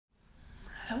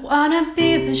I wanna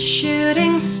be the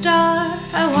shooting star,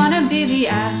 I wanna be the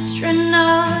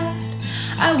astronaut,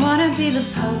 I wanna be the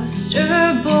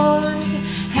poster boy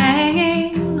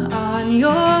hanging on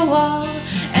your wall.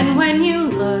 And when you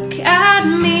look at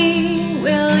me,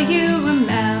 will you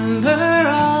remember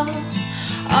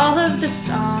all of the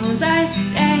songs I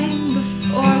sang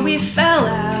before we fell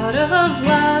out of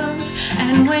love?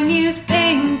 And when you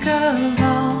think of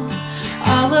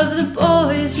all of the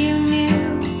boys you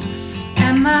knew,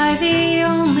 am I the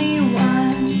only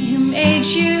one who made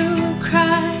you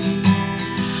cry?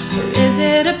 Or is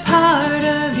it a part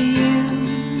of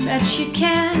you that you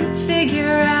can't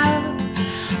figure out?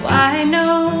 Why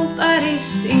nobody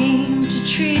seemed to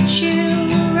treat you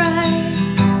right?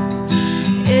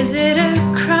 Is it a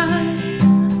crime?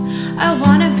 I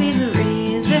wanna be the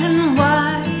reason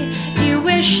why you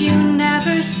wish you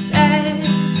never said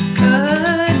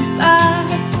goodbye.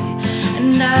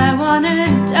 And I wanna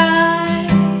die,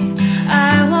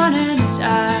 I wanna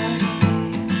die,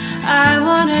 I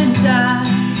wanna die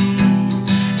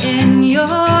in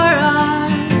your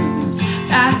arms,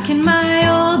 back in my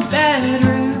old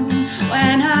bedroom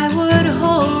when I would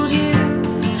hold you.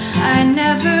 I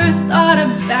never thought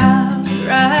about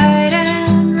right